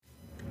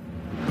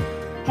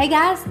Hey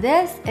guys,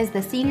 this is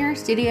the Senior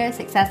Studio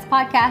Success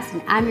Podcast,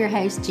 and I'm your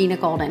host, Gina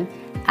Golden.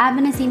 I've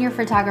been a senior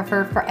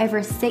photographer for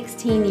over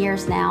 16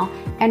 years now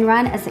and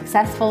run a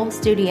successful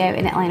studio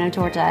in Atlanta,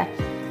 Georgia.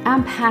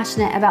 I'm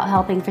passionate about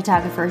helping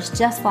photographers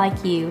just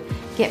like you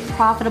get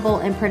profitable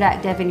and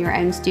productive in your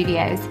own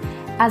studios.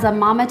 As a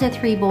mama to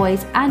 3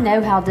 boys, I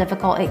know how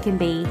difficult it can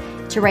be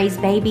to raise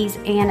babies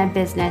and a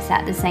business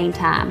at the same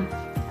time.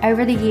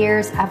 Over the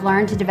years, I've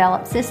learned to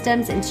develop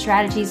systems and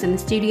strategies in the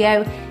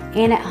studio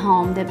and at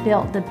home that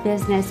built the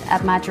business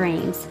of my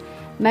dreams.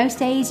 Most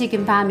days you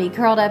can find me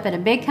curled up in a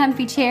big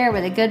comfy chair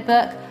with a good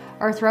book,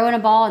 or throwing a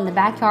ball in the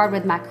backyard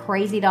with my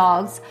crazy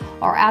dogs,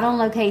 or out on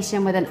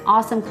location with an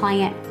awesome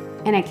client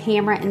and a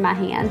camera in my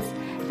hands.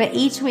 But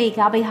each week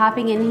I'll be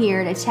hopping in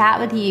here to chat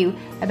with you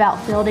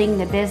about building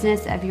the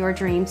business of your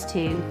dreams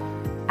too.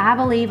 I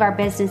believe our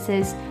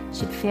businesses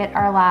should fit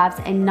our lives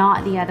and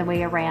not the other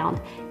way around.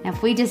 Now,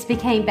 if we just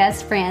became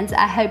best friends,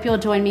 I hope you'll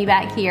join me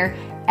back here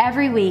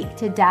every week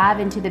to dive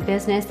into the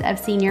business of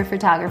senior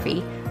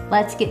photography.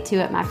 Let's get to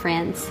it, my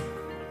friends.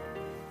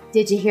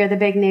 Did you hear the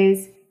big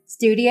news?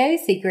 Studio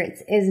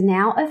Secrets is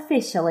now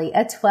officially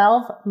a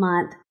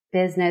 12-month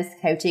business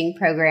coaching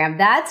program.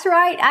 That's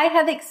right. I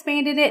have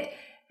expanded it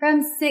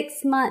from 6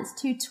 months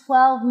to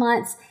 12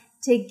 months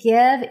to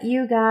give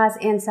you guys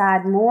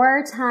inside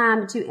more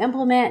time to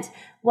implement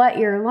what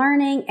you're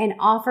learning and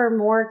offer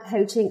more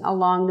coaching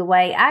along the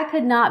way. I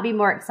could not be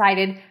more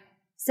excited.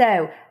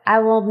 So I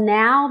will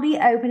now be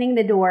opening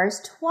the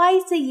doors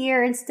twice a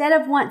year instead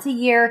of once a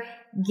year.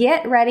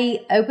 Get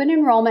ready. Open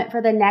enrollment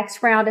for the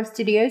next round of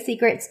Studio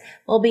Secrets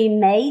will be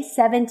May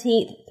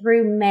 17th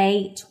through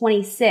May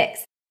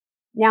 26th.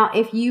 Now,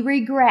 if you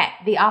regret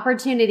the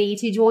opportunity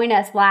to join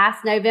us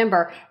last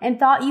November and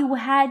thought you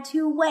had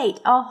to wait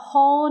a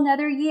whole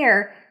nother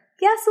year,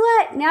 guess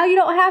what? Now you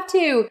don't have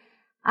to.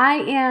 I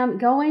am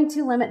going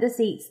to limit the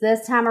seats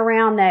this time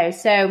around though.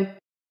 So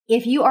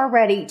if you are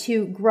ready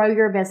to grow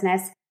your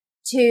business,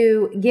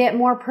 to get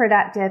more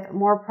productive,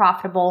 more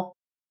profitable,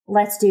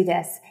 let's do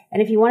this.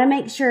 And if you want to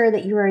make sure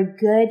that you're a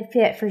good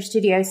fit for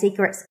Studio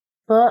Secrets,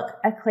 book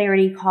a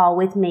clarity call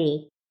with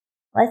me.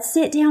 Let's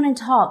sit down and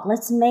talk.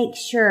 Let's make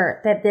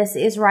sure that this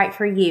is right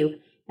for you.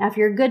 Now, if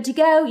you're good to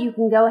go, you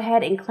can go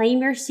ahead and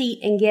claim your seat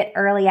and get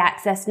early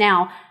access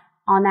now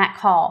on that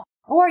call.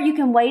 Or you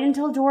can wait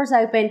until doors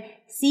open,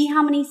 see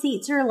how many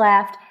seats are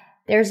left.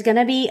 There's going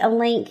to be a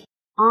link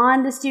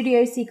on the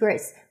Studio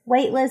Secrets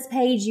waitlist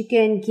page. You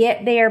can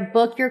get there,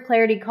 book your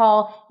clarity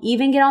call,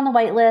 even get on the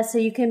wait list so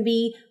you can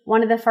be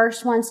one of the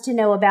first ones to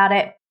know about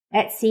it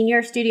at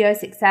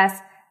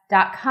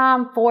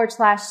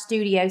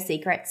seniorstudiosuccess.com/studio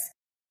secrets.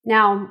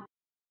 Now,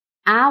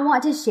 I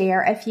want to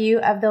share a few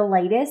of the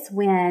latest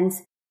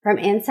wins from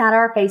inside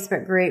our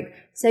Facebook group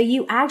so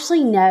you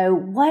actually know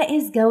what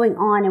is going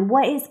on and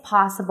what is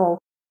possible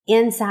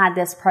inside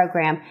this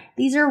program.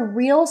 These are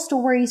real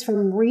stories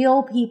from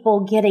real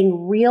people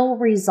getting real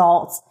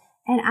results,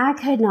 and I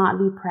could not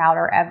be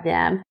prouder of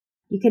them.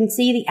 You can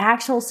see the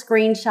actual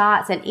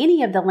screenshots and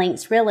any of the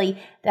links really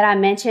that I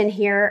mentioned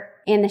here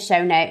in the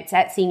show notes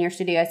at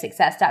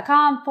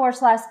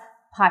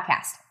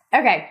seniorstudiosuccess.com/podcast.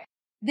 Okay.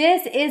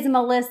 This is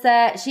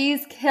Melissa.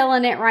 She's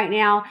killing it right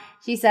now.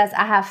 She says,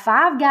 I have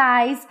 5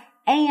 guys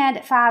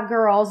and 5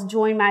 girls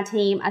join my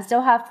team. I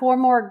still have 4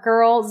 more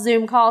girl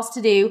Zoom calls to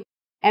do,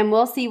 and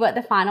we'll see what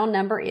the final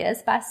number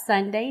is by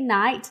Sunday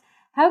night.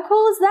 How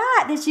cool is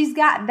that she's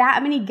got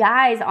that many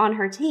guys on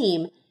her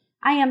team?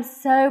 I am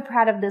so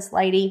proud of this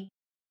lady.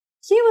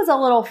 She was a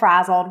little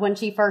frazzled when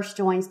she first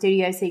joined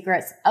Studio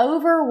Secrets,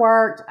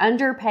 overworked,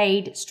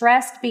 underpaid,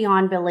 stressed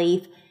beyond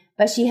belief.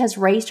 But she has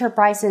raised her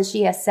prices,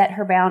 she has set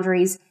her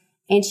boundaries,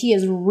 and she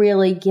is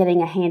really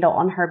getting a handle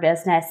on her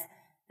business.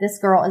 This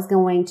girl is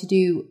going to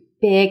do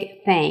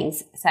big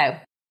things. So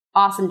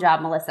awesome job,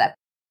 Melissa.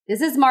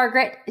 This is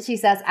Margaret. She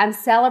says, I'm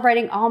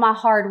celebrating all my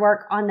hard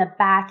work on the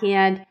back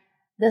end,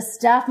 the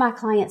stuff my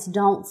clients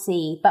don't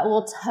see, but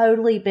will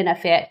totally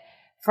benefit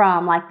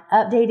from, like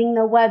updating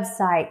the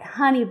website,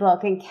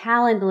 Honeybook, and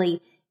Calendly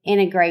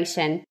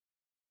integration.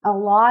 A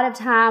lot of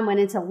time went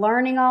into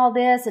learning all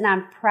this, and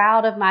I'm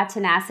proud of my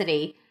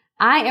tenacity.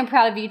 I am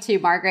proud of you too,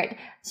 Margaret.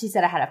 She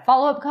said, I had a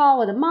follow-up call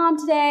with a mom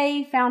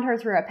today, found her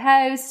through a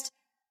post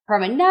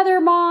from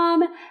another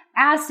mom,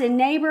 asked a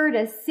neighbor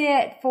to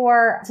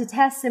to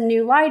test some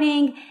new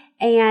lighting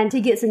and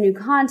to get some new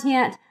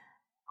content.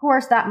 Of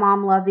course, that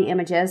mom loved the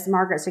images.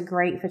 Margaret's a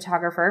great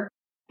photographer.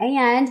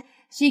 And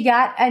she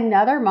got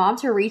another mom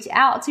to reach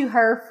out to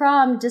her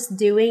from just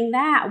doing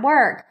that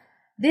work.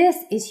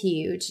 This is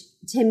huge.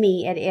 To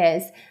me, it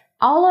is.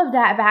 All of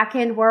that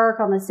back-end work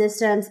on the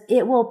systems,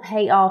 it will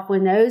pay off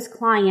when those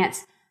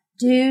clients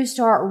do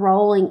start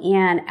rolling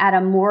in at a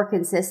more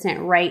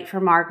consistent rate for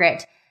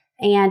Margaret.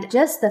 And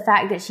just the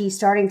fact that she's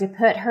starting to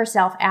put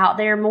herself out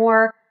there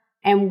more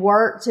and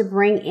work to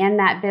bring in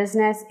that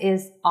business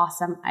is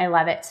awesome. I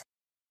love it.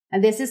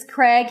 And this is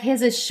Craig.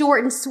 His is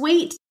short and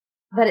sweet,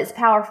 but it's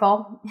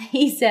powerful.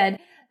 He said,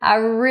 I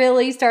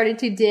really started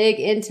to dig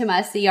into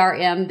my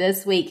CRM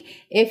this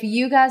week. If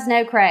you guys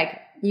know Craig,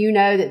 you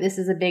know that this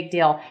is a big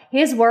deal.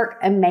 His work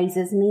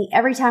amazes me.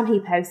 Every time he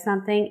posts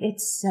something,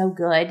 it's so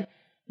good.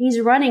 He's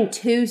running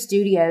 2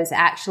 studios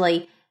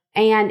actually,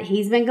 and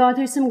he's been going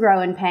through some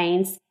growing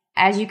pains,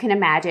 as you can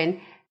imagine.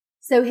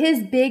 So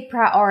his big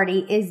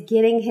priority is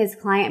getting his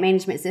client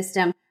management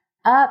system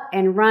up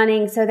and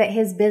running so that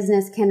his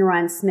business can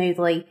run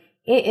smoothly.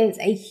 It is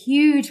a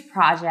huge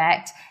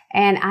project,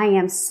 and I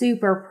am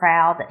super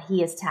proud that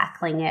he is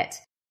tackling it.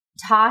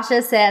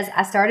 Tasha says,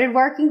 I started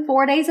working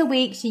 4 days a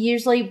week. She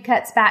usually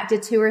cuts back to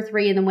 2 or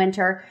 3 in the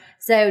winter.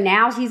 So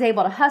now she's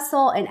able to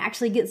hustle and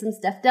actually get some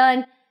stuff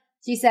done.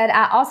 She said,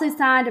 I also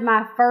signed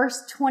my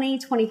first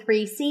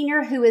 2023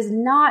 senior who is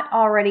not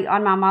already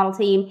on my model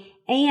team,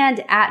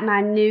 and at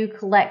my new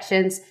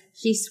collections,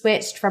 she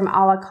switched from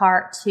a la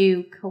carte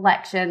to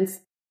collections.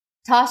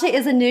 Tasha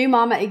is a new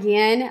mama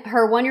again.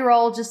 Her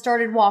 1-year-old just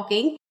started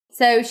walking,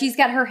 so she's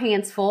got her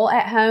hands full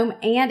at home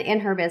and in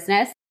her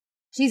business.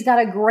 She's got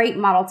a great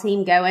model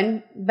team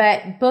going,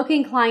 but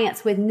booking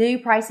clients with new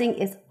pricing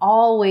is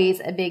always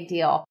a big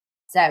deal.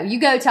 So you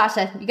go,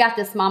 Tasha. You got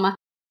this, mama.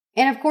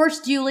 And of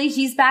course, Julie,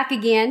 she's back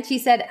again. She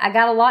said, I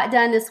got a lot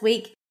done this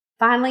week,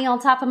 finally on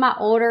top of my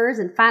orders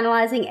and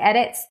finalizing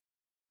edits.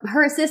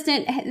 Her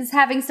assistant is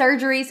having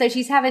surgery, so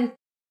she's having to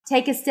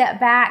take a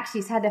step back.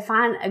 She's had to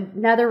find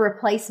another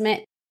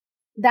replacement.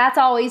 That's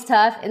always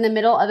tough in the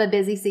middle of a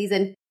busy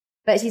season.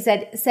 But she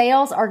said,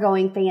 sales are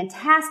going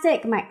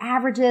fantastic. My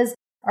averages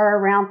are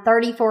around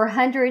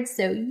 3,400.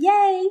 So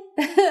yay.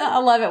 I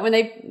love it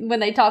when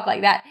they talk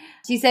like that.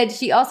 She said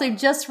she also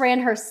just ran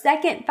her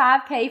second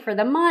 5K for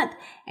the month,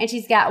 and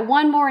she's got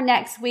one more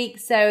next week.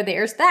 So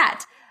there's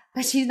that.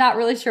 But she's not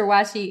really sure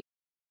why she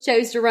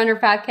chose to run her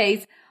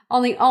 5Ks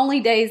on the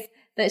only days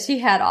that she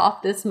had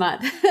off this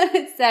month.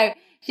 So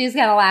she's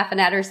kind of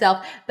laughing at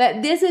herself.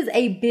 But this is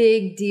a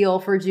big deal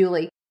for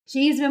Julie.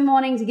 She's been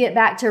wanting to get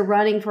back to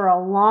running for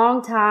a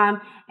long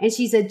time, and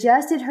she's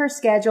adjusted her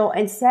schedule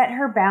and set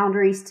her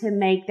boundaries to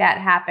make that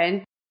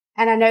happen.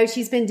 And I know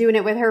she's been doing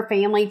it with her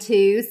family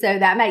too, so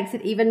that makes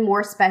it even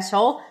more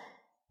special.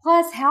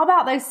 Plus, how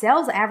about those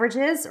sales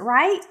averages,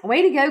 right?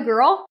 Way to go,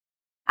 girl.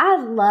 I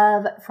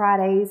love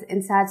Fridays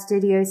inside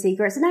Studio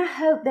Secrets, and I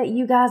hope that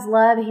you guys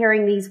love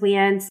hearing these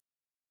wins.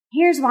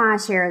 Here's why I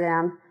share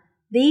them.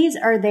 These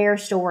are their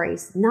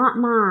stories, not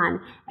mine,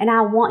 and I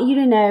want you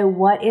to know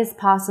what is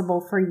possible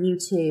for you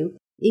too.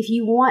 If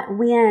you want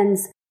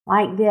wins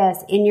like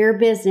this in your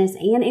business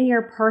and in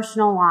your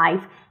personal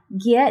life,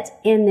 get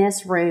in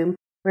this room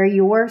where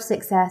your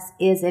success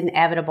is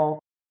inevitable.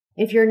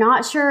 If you're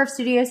not sure if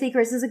Studio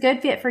Secrets is a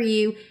good fit for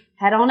you,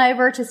 head on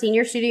over to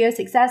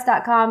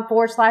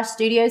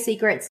seniorstudiosuccess.com/Studio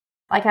Secrets.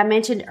 Like I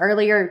mentioned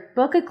earlier,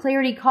 book a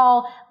clarity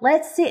call.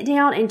 Let's sit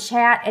down and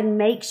chat and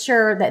make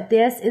sure that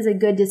this is a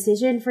good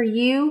decision for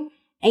you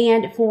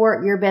and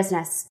for your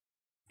business.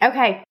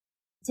 Okay,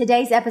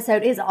 today's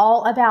episode is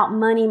all about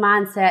money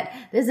mindset.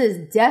 This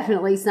is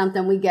definitely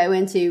something we go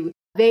into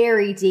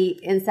very deep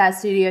inside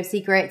Studio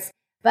Secrets,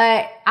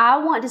 but I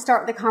want to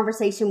start the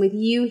conversation with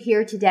you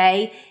here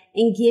today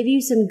and give you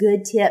some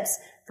good tips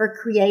for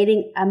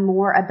creating a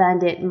more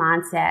abundant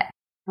mindset.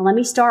 Now, let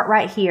me start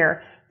right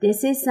here.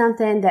 This is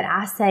something that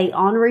I say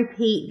on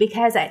repeat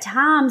because at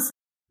times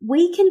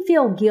we can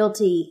feel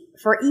guilty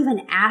for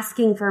even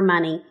asking for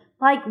money,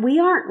 like we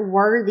aren't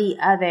worthy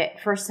of it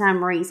for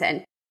some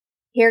reason.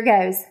 Here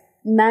goes.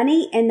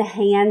 Money in the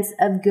hands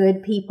of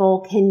good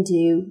people can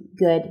do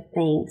good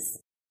things.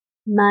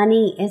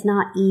 Money is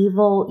not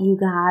evil, you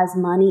guys.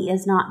 Money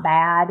is not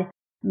bad.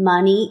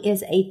 Money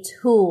is a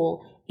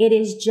tool. It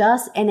is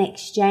just an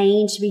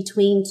exchange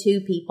between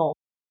two people.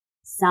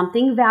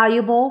 Something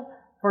valuable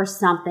for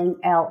something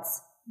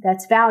else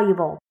that's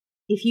valuable.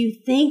 If you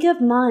think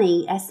of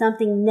money as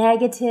something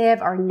negative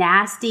or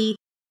nasty,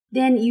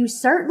 then you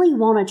certainly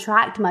won't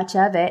attract much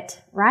of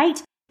it,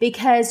 right?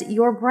 Because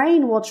your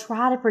brain will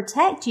try to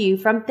protect you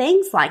from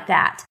things like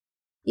that.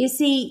 You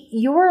see,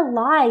 your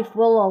life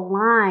will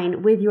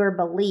align with your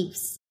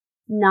beliefs,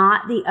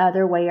 not the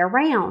other way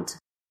around.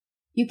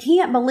 You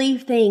can't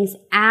believe things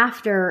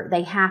after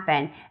they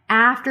happen,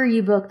 after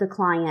you book the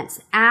clients,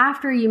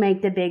 after you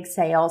make the big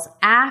sales,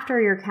 after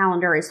your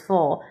calendar is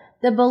full.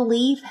 The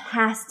belief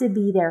has to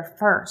be there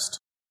first.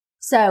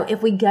 So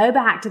if we go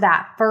back to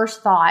that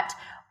first thought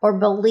or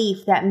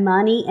belief that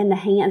money in the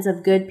hands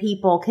of good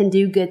people can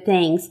do good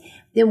things,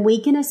 then we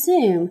can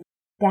assume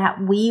that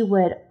we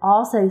would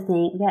also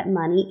think that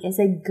money is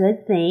a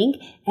good thing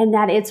and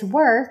that it's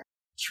worth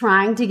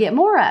trying to get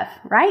more of,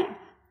 right?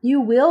 You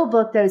will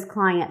book those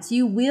clients.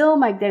 You will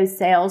make those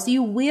sales.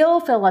 You will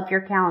fill up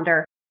your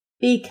calendar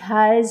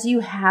because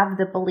you have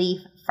the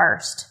belief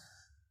first.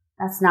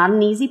 That's not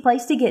an easy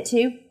place to get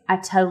to. I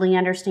totally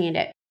understand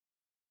it.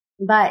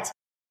 But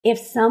if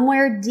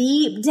somewhere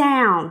deep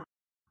down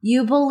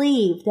you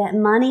believe that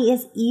money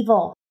is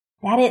evil,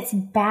 that it's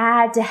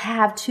bad to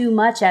have too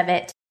much of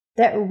it,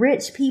 that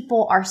rich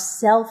people are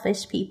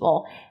selfish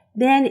people,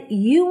 then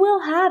you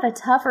will have a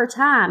tougher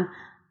time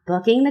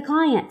booking the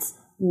clients,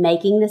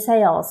 making the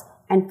sales,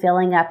 and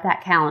filling up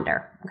that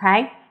calendar,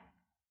 okay?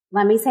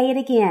 Let me say it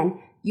again.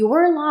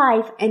 your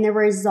life and the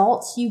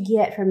results you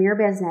get from your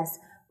business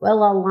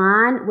will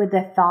align with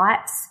the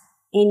thoughts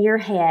in your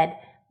head,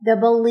 the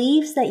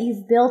beliefs that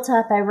you've built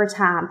up over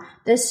time,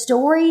 the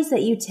stories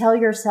that you tell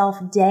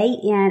yourself day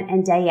in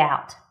and day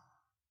out.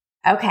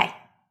 Okay,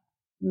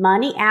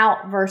 money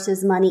out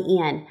versus money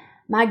in.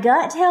 My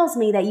gut tells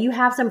me that you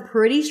have some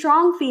pretty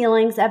strong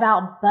feelings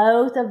about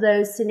both of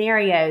those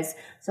scenarios.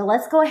 So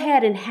let's go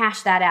ahead and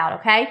hash that out,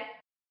 okay?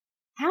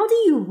 How do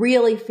you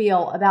really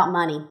feel about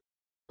money?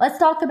 Let's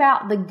talk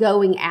about the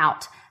going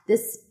out, the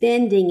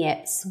spending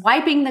it,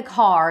 swiping the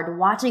card,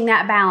 watching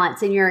that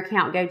balance in your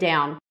account go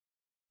down.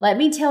 Let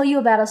me tell you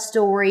about a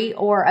story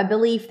or a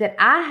belief that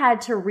I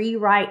had to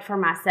rewrite for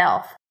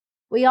myself.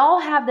 We all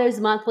have those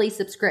monthly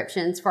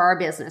subscriptions for our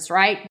business,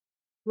 right?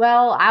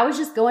 Well, I was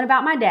just going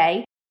about my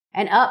day,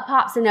 and up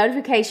pops a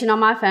notification on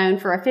my phone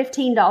for a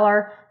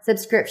 $15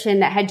 subscription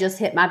that had just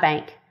hit my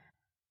bank.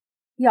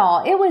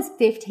 Y'all, it was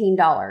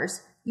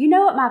 $15. You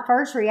know what my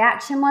first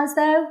reaction was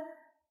though?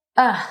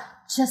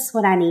 Just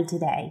what I need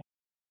today.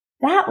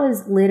 That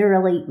was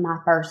literally my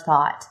first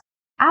thought.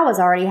 I was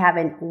already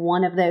having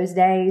one of those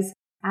days.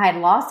 I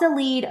had lost a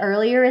lead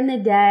earlier in the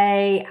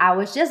day. I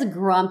was just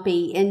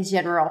grumpy in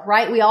general,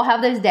 right? We all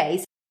have those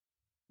days.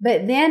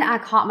 But then I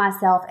caught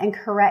myself and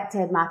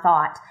corrected my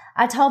thought.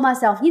 I told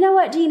myself, you know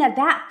what, Gina,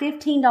 that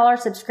 $15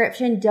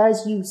 subscription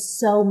does you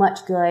so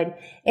much good.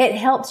 It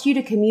helps you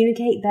to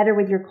communicate better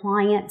with your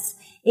clients.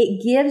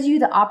 It gives you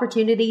the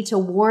opportunity to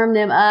warm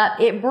them up.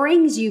 It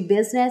brings you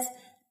business.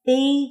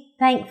 Be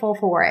thankful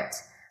for it.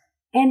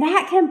 And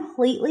that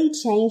completely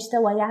changed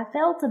the way I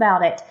felt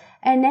about it.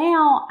 And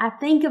now I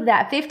think of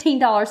that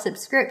 $15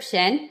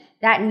 subscription,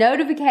 that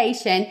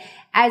notification,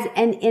 as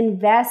an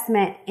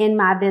investment in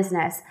my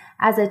business,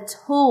 as a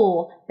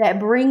tool that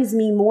brings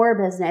me more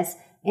business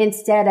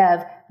instead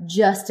of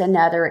just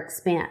another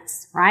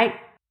expense, right?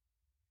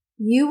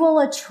 You will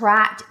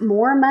attract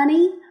more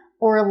money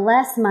or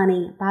less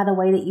money by the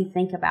way that you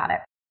think about it.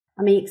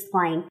 Let me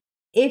explain.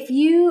 If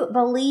you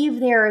believe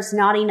there is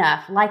not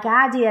enough, like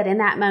I did in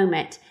that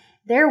moment,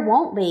 there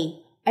won't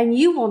be, and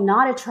you will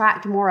not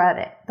attract more of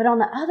it. But on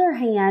the other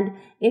hand,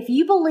 if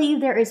you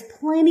believe there is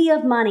plenty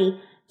of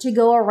money to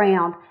go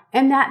around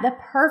and that the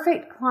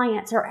perfect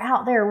clients are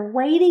out there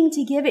waiting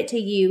to give it to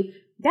you,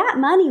 that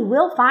money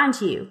will find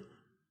you.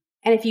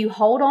 And if you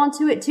hold on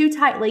to it too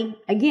tightly,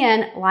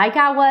 again, like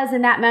I was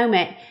in that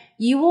moment,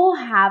 you will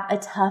have a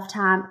tough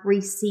time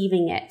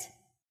receiving it.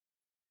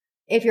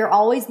 If you're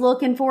always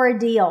looking for a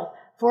deal,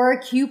 for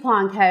a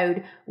coupon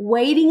code,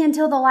 waiting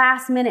until the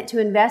last minute to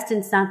invest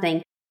in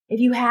something, if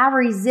you have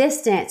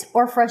resistance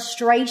or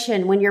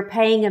frustration when you're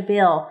paying a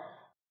bill,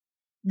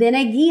 then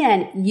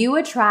again, you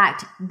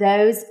attract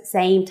those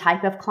same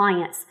type of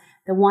clients.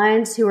 The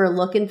ones who are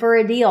looking for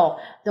a deal,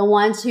 the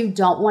ones who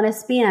don't want to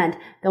spend,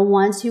 the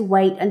ones who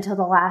wait until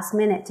the last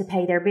minute to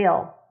pay their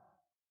bill.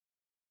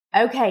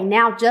 Okay,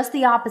 now just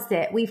the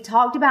opposite. We've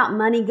talked about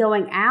money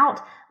going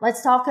out.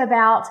 Let's talk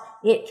about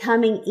it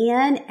coming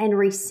in and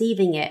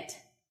receiving it.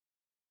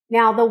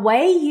 Now, the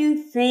way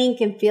you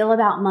think and feel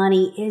about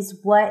money is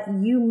what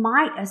you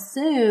might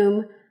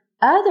assume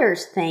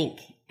others think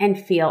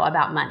and feel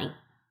about money.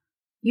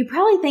 You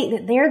probably think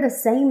that they're the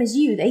same as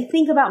you. They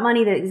think about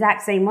money the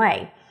exact same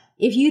way.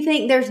 If you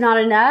think there's not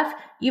enough,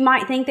 you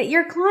might think that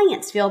your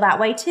clients feel that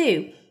way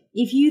too.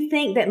 If you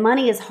think that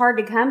money is hard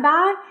to come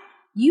by,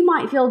 you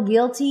might feel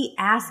guilty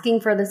asking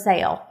for the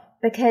sale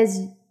because,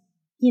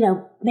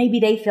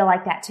 maybe they feel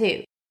like that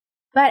too.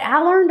 But I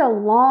learned a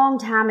long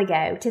time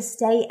ago to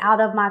stay out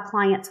of my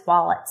clients'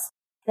 wallets.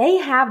 They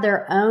have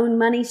their own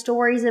money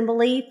stories and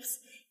beliefs.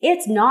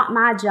 It's not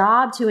my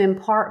job to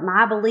impart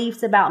my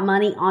beliefs about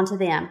money onto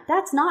them.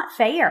 That's not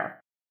fair.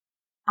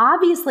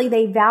 Obviously,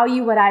 they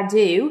value what I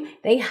do.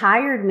 They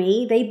hired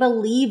me. They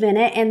believe in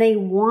it and they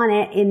want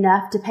it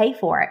enough to pay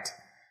for it.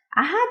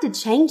 I had to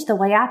change the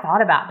way I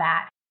thought about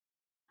that.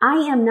 I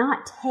am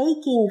not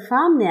taking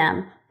from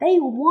them. They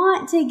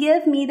want to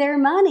give me their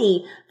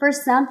money for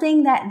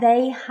something that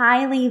they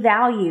highly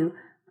value,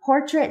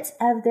 portraits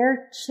of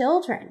their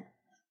children.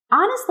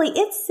 Honestly,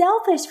 it's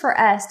selfish for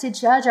us to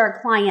judge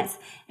our clients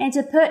and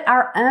to put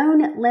our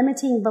own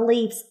limiting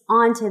beliefs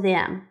onto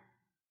them.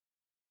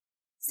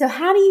 So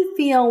how do you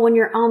feel when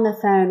you're on the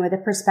phone with a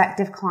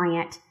prospective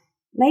client,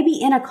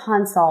 maybe in a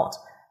consult,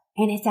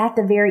 and it's at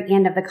the very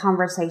end of the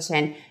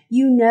conversation?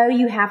 You know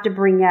you have to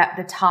bring up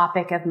the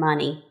topic of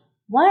money.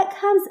 What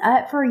comes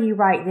up for you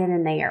right then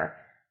and there?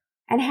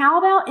 And how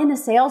about in the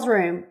sales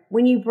room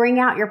when you bring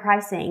out your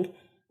pricing,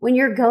 when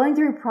you're going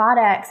through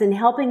products and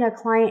helping a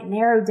client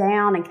narrow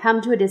down and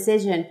come to a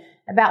decision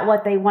about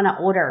what they want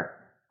to order?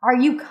 Are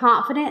you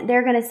confident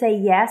they're going to say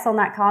yes on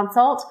that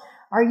consult?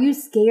 Are you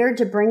scared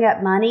to bring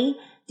up money?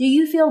 Do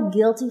you feel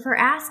guilty for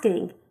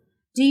asking?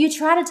 Do you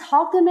try to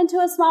talk them into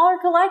a smaller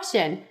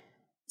collection?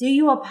 Do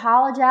you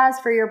apologize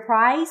for your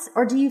price,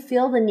 or do you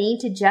feel the need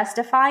to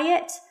justify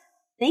it?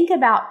 Think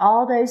about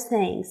all those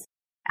things.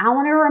 I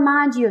want to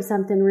remind you of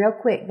something real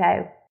quick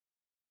though.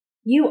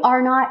 You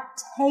are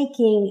not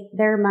taking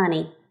their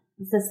money.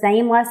 It's the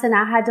same lesson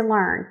I had to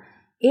learn.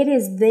 It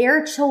is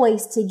their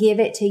choice to give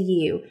it to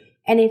you.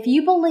 And if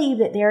you believe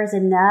that there is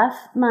enough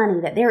money,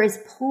 that there is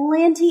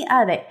plenty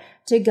of it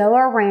to go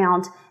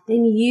around,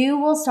 then you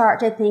will start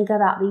to think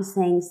about these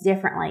things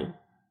differently.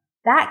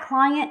 That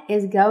client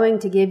is going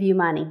to give you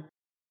money.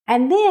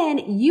 And then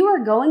you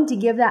are going to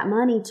give that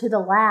money to the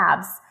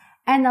labs.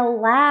 And the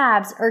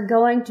labs are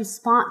going to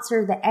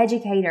sponsor the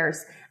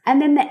educators.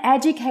 And then the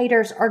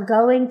educators are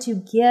going to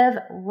give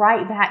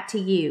right back to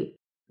you.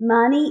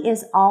 Money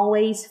is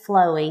always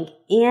flowing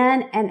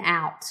in and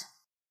out.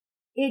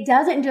 It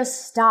doesn't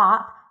just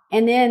stop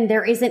and then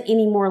there isn't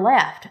any more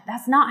left.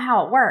 That's not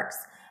how it works.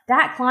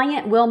 That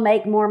client will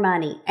make more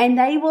money and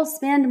they will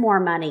spend more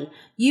money.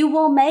 You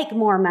will make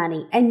more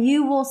money and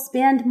you will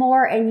spend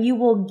more and you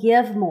will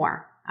give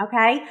more.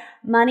 Okay?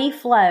 Money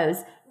flows.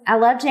 I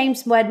love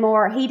James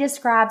Wedmore. He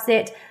describes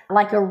it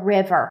like a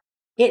river.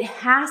 It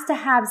has to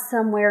have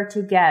somewhere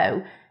to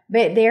go,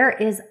 but there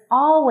is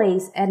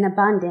always an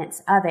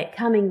abundance of it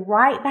coming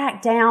right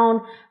back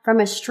down from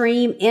a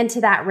stream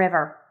into that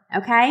river.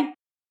 Okay?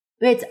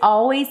 It's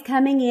always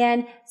coming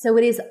in, so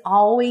it is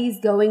always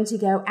going to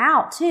go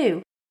out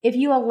too. If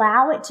you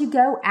allow it to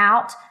go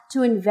out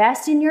to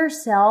invest in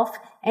yourself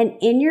and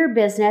in your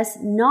business,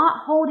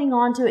 not holding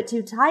on to it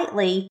too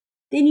tightly,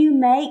 then you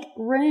make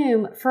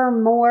room for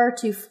more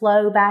to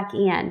flow back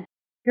in.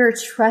 You're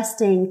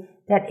trusting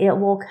that it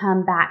will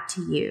come back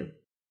to you.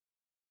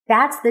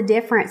 That's the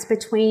difference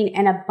between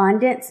an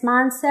abundance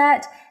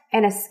mindset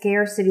and a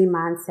scarcity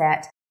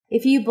mindset.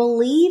 If you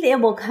believe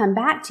it will come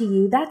back to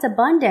you, that's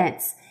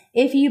abundance.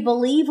 If you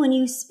believe when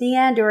you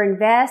spend or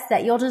invest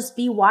that you'll just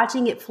be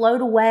watching it float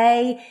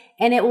away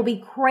and it will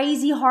be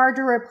crazy hard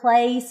to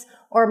replace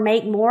or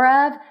make more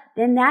of,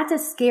 then that's a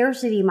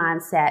scarcity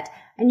mindset.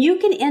 And you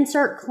can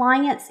insert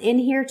clients in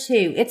here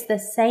too. It's the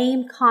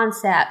same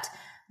concept.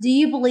 Do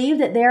you believe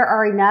that there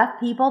are enough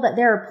people, that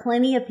there are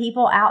plenty of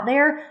people out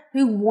there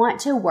who want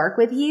to work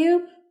with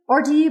you?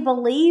 Or do you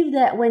believe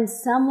that when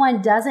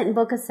someone doesn't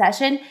book a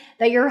session,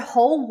 that your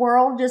whole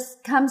world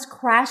just comes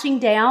crashing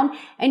down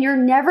and you're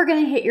never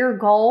going to hit your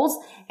goals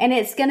and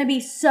it's going to be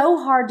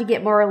so hard to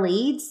get more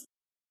leads?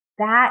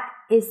 That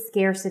is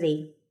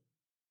scarcity.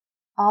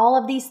 All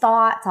of these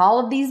thoughts, all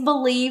of these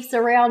beliefs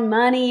around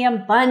money,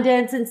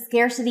 abundance, and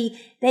scarcity,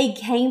 they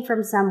came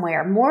from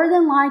somewhere. More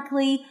than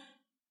likely,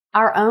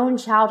 our own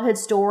childhood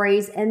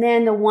stories and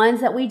then the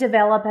ones that we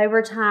develop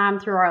over time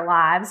through our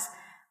lives.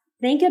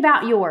 Think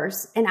about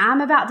yours, and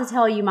I'm about to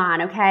tell you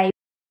mine, okay?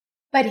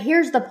 But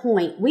here's the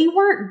point. We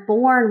weren't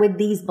born with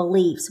these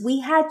beliefs.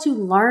 We had to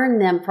learn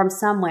them from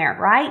somewhere,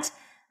 right?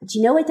 But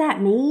you know what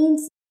that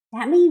means?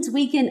 That means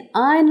we can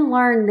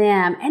unlearn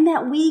them and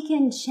that we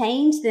can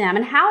change them.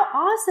 And how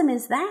awesome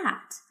is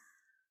that?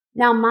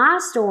 Now, my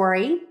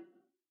story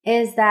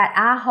is that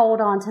I hold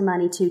on to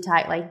money too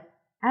tightly.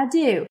 I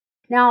do.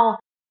 Now,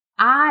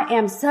 I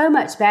am so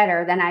much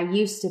better than I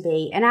used to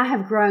be, and I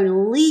have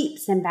grown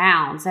leaps and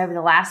bounds over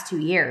the last 2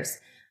 years.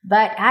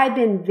 But I've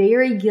been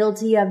very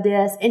guilty of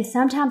this, and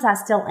sometimes I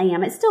still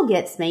am. It still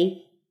gets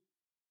me.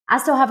 I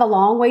still have a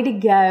long way to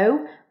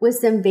go with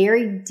some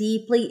very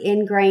deeply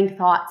ingrained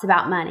thoughts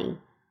about money.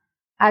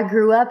 I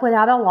grew up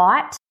without a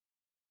lot.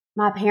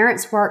 My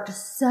parents worked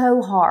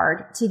so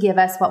hard to give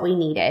us what we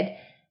needed,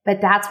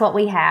 but that's what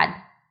we had,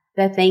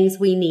 the things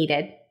we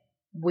needed.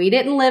 We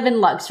didn't live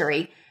in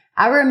luxury.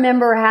 I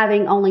remember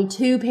having only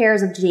 2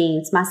 pairs of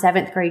jeans my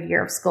 7th grade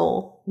year of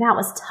school. That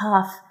was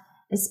tough,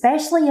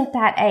 especially at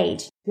that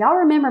age. Y'all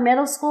remember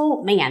middle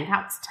school? Man,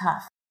 that was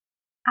tough.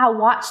 I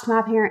watched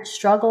my parents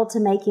struggle to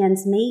make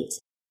ends meet.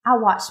 I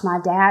watched my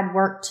dad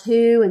work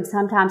 2 and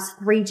sometimes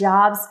 3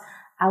 jobs.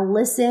 I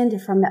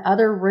listened from the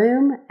other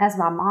room as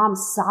my mom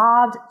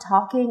sobbed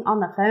talking on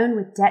the phone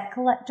with debt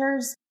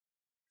collectors.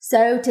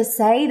 So to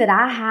say that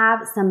I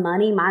have some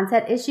money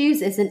mindset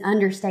issues is an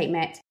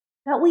understatement.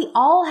 But we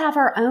all have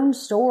our own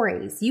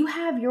stories. You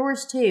have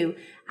yours too.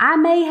 I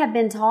may have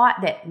been taught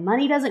that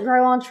money doesn't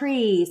grow on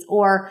trees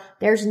or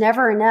there's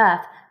never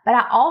enough, but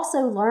I also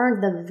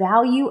learned the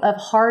value of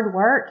hard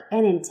work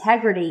and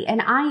integrity,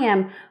 and I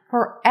am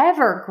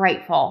forever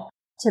grateful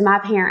to my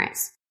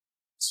parents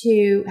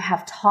to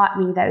have taught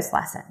me those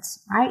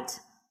lessons, right?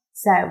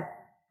 So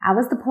I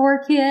was the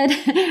poor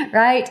kid,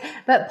 right?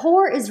 But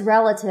poor is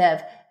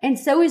relative, and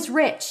so is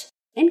rich.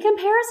 In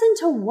comparison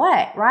to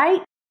what,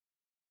 right?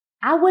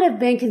 I would have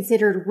been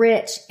considered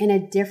rich in a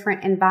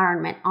different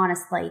environment,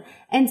 honestly.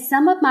 And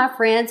some of my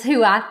friends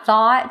who I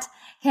thought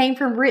came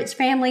from rich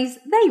families,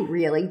 they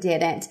really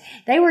didn't.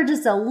 They were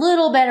just a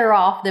little better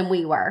off than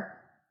we were.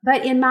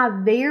 But in my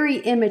very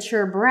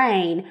immature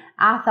brain,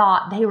 I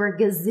thought they were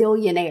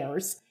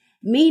gazillionaires.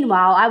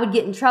 Meanwhile, I would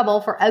get in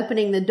trouble for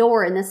opening the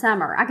door in the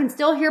summer. I can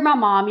still hear my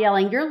mom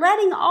yelling, "You're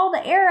letting all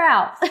the air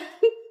out."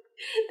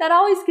 That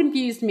always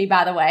confused me,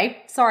 by the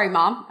way. Sorry,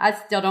 Mom. I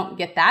still don't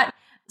get that.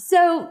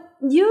 So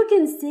you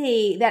can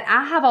see that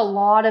I have a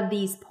lot of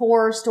these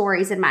poor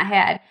stories in my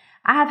head.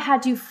 I have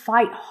had to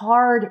fight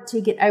hard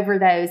to get over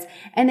those,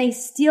 and they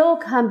still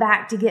come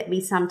back to get me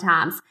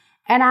sometimes.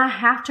 And I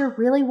have to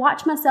really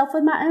watch myself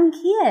with my own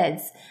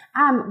kids.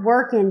 I'm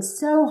working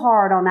so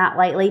hard on that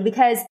lately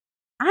because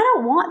I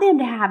don't want them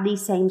to have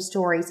these same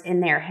stories in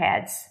their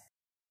heads.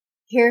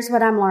 Here's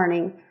what I'm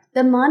learning.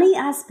 The money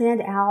I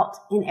spend out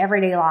in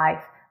everyday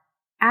life,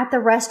 at the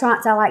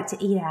restaurants I like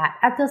to eat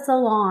at the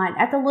salon,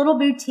 at the little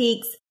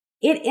boutiques,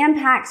 it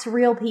impacts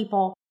real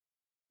people.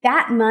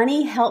 That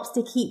money helps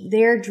to keep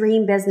their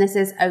dream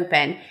businesses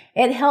open.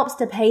 It helps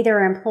to pay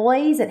their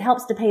employees. It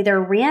helps to pay their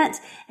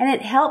rent. And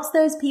it helps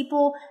those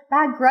people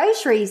buy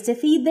groceries to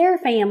feed their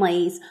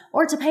families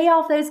or to pay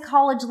off those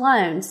college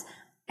loans.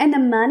 And the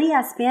money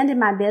I spend in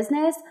my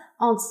business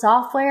on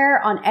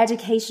software, on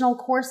educational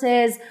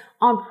courses,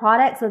 on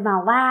products with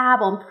my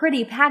lab, on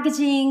pretty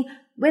packaging,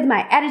 with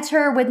my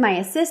editor, with my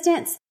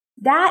assistants,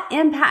 that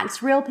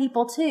impacts real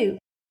people too.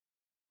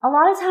 A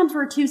lot of times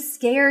we're too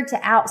scared to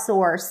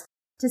outsource,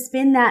 to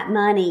spend that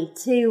money,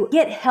 to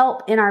get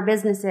help in our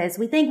businesses.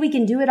 We think we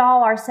can do it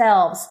all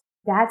ourselves.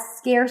 That's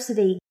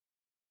scarcity.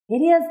 It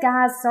is,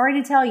 guys. Sorry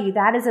to tell you,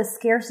 that is a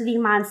scarcity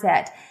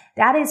mindset.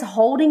 That is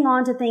holding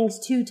on to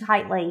things too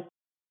tightly.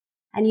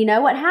 And you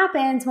know what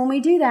happens when we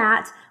do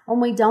that?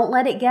 When we don't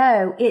let it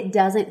go, it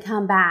doesn't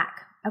come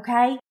back.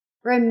 Okay?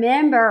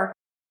 Remember,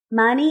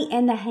 money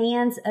in the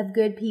hands of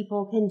good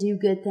people can do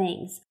good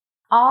things.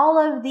 All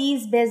of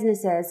these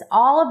businesses,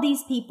 all of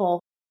these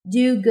people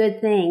do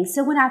good things.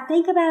 So when I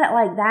think about it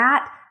like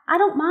that, I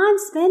don't mind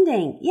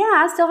spending. Yeah,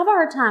 I still have a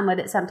hard time with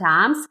it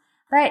sometimes,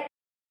 but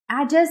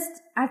I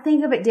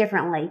think of it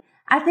differently.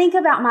 I think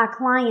about my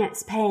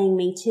clients paying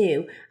me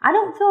too. I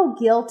don't feel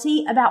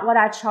guilty about what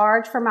I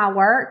charge for my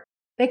work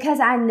because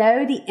I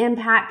know the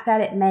impact that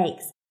it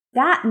makes.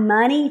 That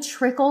money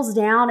trickles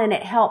down and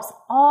it helps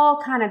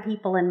all kind of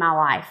people in my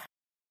life.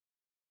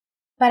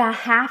 But I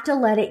have to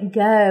let it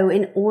go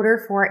in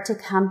order for it to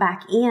come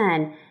back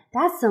in.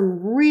 That's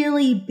some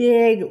really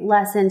big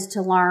lessons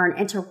to learn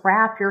and to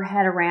wrap your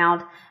head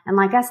around. And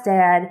like I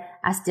said,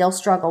 I still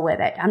struggle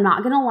with it. I'm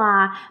not going to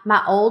lie.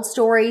 My old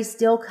stories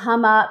still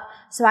come up.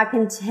 So I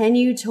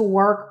continue to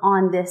work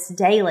on this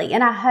daily.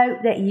 And I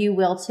hope that you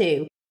will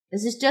too.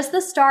 This is just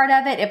the start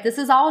of it. If this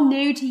is all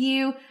new to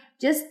you,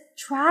 just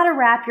try to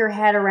wrap your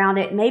head around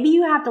it. Maybe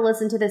you have to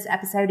listen to this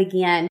episode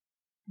again.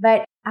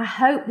 But I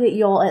hope that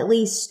you'll at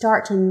least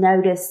start to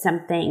notice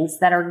some things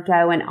that are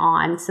going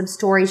on, some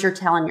stories you're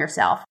telling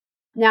yourself.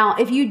 Now,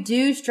 if you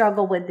do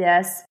struggle with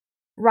this,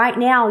 right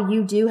now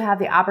you do have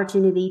the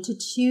opportunity to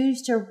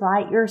choose to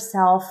write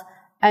yourself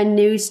a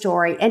new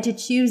story and to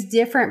choose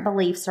different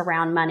beliefs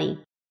around money.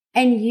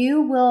 And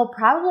you will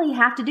probably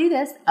have to do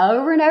this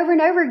over and over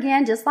and over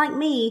again, just like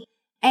me.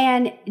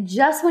 And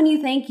just when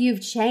you think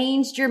you've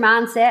changed your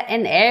mindset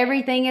and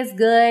everything is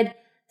good,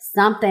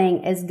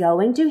 something is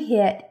going to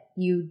hit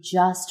you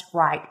just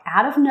right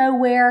out of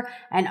nowhere,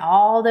 and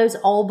all those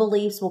old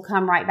beliefs will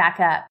come right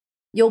back up.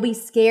 You'll be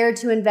scared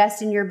to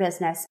invest in your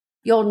business.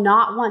 You'll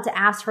not want to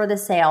ask for the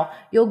sale.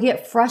 You'll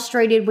get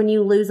frustrated when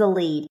you lose a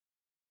lead.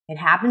 It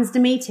happens to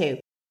me too.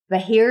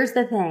 But here's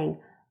the thing.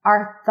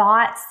 Our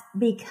thoughts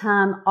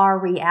become our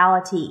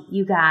reality,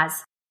 you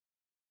guys.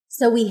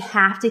 So we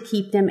have to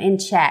keep them in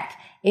check.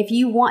 If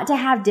you want to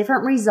have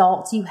different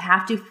results, you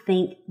have to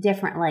think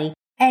differently.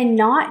 And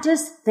not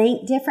just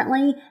think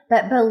differently,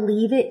 but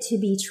believe it to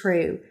be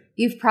true.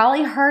 You've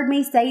probably heard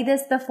me say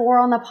this before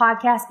on the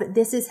podcast, but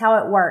this is how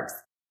it works.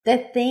 The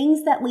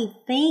things that we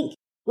think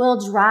will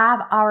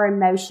drive our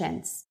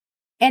emotions,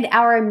 and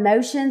our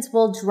emotions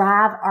will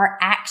drive our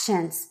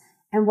actions.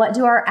 And what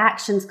do our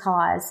actions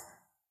cause?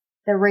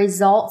 The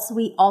results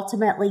we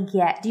ultimately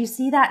get. Do you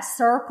see that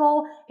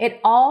circle? It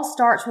all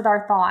starts with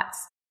our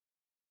thoughts.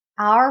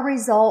 Our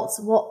results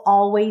will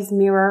always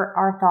mirror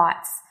our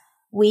thoughts.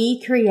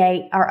 We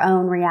create our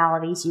own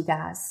realities, you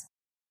guys.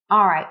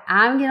 All right,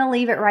 I'm going to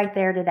leave it right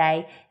there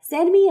today.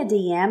 Send me a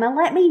DM and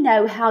let me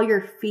know how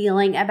you're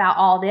feeling about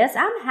all this.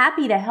 I'm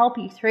happy to help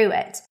you through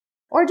it.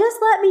 Or just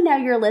let me know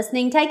you're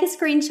listening. Take a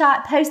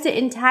screenshot, post it,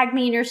 and tag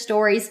me in your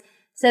stories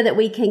so that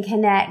we can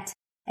connect.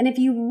 And if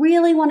you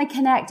really want to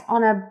connect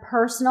on a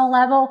personal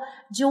level,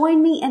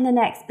 join me in the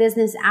next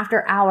Business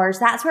After Hours.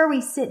 That's where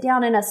we sit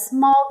down in a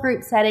small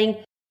group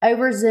setting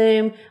over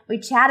Zoom. We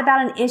chat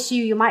about an issue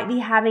you might be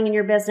having in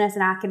your business,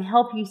 and I can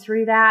help you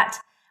through that.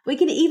 We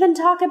can even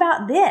talk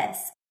about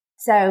this.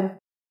 So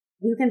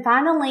you can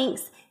find the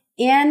links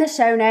in the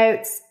show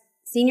notes,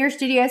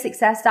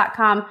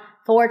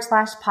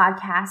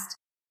 seniorstudiosuccess.com/podcast.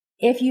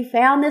 If you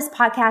found this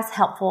podcast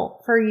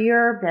helpful for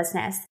your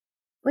business,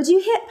 would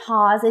you hit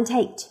pause and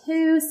take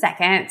 2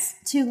 seconds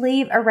to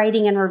leave a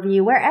rating and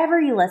review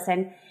wherever you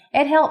listen?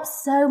 It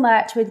helps so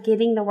much with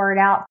getting the word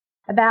out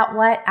about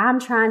what I'm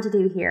trying to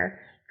do here.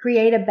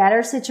 Create a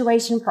better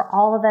situation for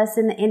all of us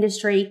in the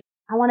industry.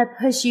 I want to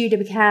push you to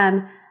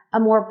become a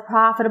more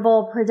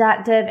profitable,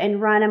 productive,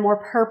 and run a more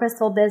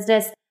purposeful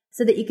business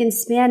so that you can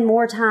spend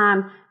more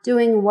time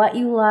doing what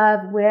you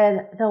love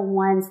with the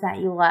ones that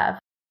you love.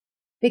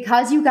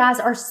 Because you guys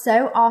are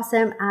so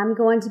awesome, I'm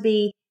going to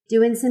be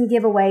doing some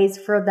giveaways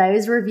for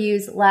those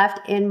reviews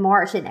left in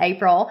March and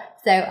April.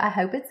 So I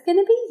hope it's going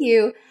to be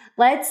you.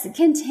 Let's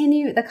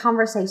continue the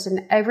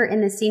conversation over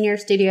in the Senior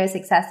Studio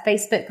Success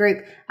Facebook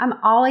group. I'm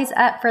always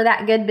up for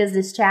that good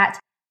business chat.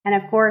 And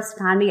of course,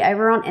 find me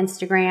over on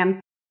Instagram,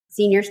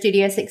 Senior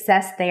Studio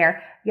Success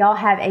there. Y'all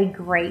have a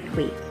great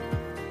week.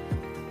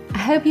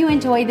 I hope you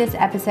enjoyed this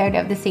episode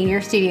of the Senior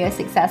Studio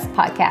Success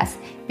Podcast.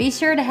 Be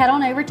sure to head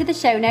on over to the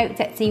show notes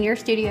at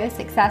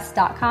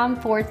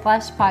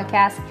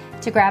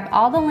seniorstudiosuccess.com/podcast to grab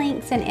all the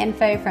links and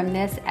info from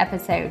this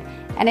episode.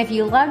 And if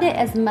you loved it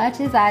as much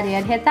as I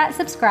did, hit that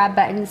subscribe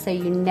button so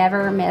you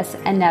never miss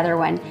another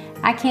one.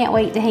 I can't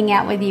wait to hang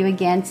out with you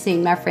again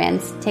soon, my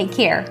friends. Take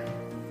care.